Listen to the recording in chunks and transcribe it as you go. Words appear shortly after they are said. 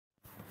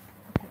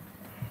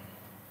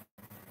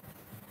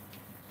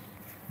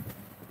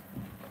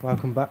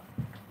Welcome back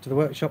to the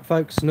workshop,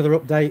 folks. Another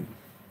update.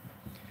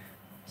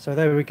 So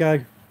there we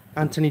go.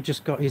 Anthony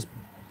just got his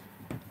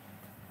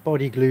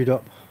body glued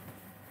up.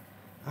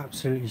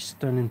 Absolutely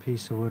stunning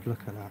piece of wood, look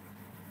at that.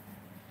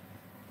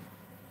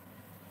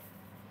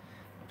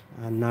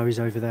 And now he's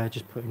over there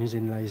just putting his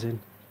inlays in.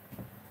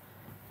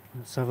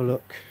 Let's have a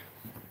look.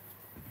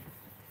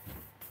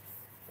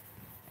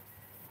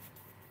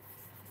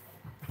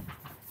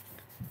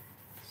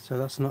 So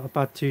that's not a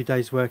bad 2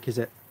 days work, is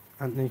it,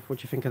 Anthony? What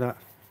do you think of that?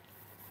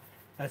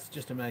 That's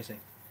just amazing.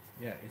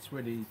 Yeah, it's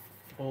really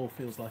all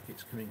feels like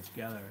it's coming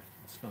together.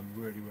 It's done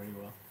really, really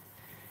well.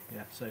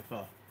 Yeah, so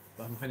far.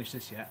 But I haven't finished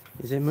this yet.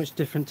 Is it much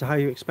different to how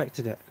you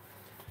expected it?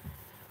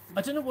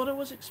 I don't know what I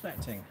was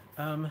expecting.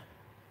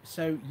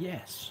 So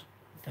yes,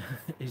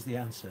 is the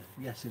answer.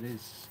 Yes, it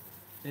is.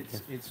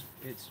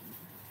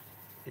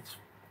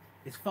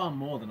 It's far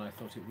more than I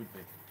thought it would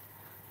be.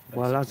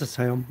 Well, as I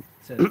say,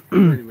 So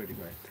really, really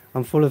great.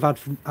 I'm full of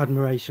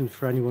admiration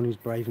for anyone who's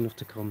brave enough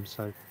to come.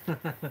 So,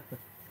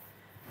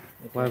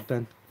 Okay. Well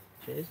done.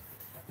 Cheers.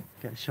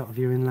 Get a shot of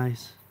your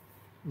inlays.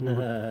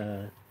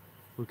 We'll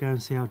go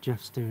and see how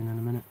Jeff's doing in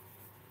a minute.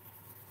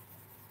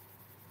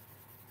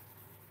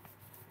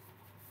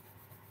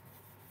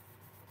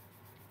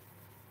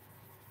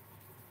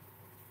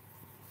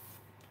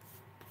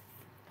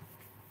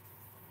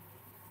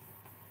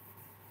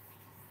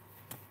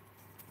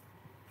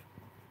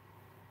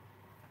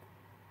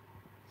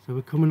 So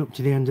we're coming up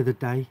to the end of the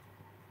day.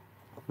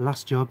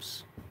 Last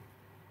jobs.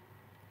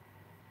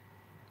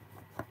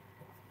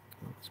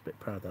 It's a bit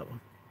proud, that one.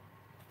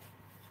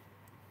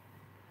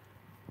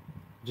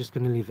 Just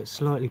going to leave it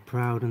slightly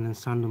proud and then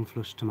sand and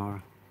flush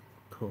tomorrow.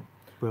 Cool.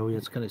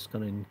 Brilliant. It's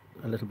gone in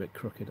a little bit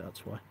crooked,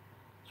 that's why.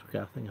 It's okay,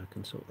 I think I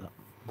can sort that.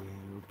 Yeah,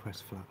 we'll press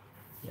flat.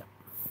 Yeah.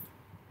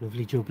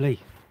 Lovely jubbly.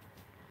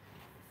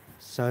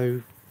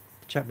 So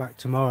check back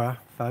tomorrow,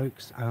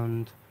 folks,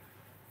 and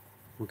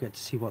we'll get to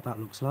see what that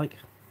looks like.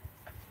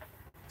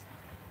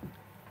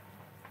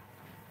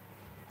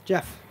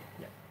 Jeff.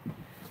 Yeah.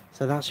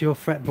 So that's your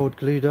fretboard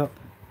glued up.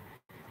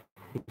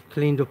 You've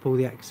cleaned up all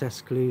the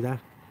excess glue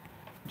there.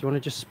 Do you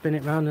want to just spin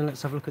it round and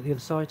let's have a look at the other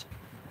side?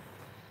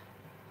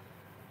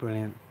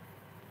 Brilliant.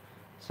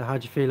 So how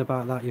do you feel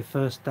about that, your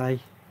first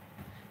day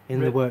in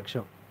the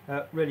workshop?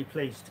 Really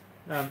pleased.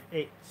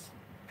 It's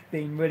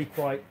been really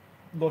quite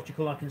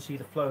logical. I can see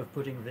the flow of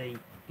putting the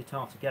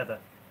guitar together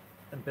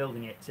and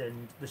building it,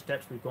 and the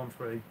steps we've gone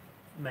through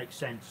make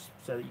sense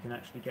so that you can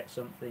actually get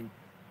something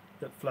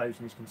that flows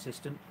and is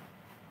consistent.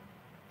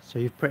 So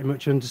you've pretty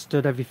much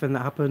understood everything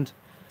that happened?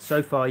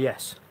 So far,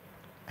 yes.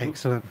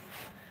 Excellent.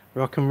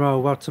 Rock and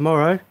roll. Well,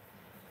 tomorrow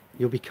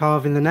you'll be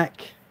carving the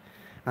neck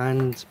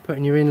and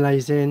putting your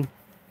inlays in,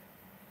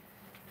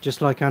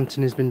 just like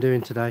Anthony's been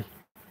doing today.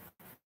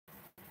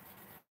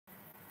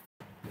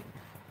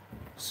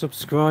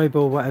 Subscribe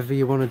or whatever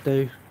you want to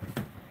do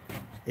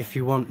if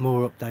you want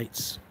more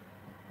updates.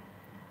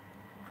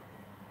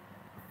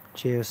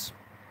 Cheers.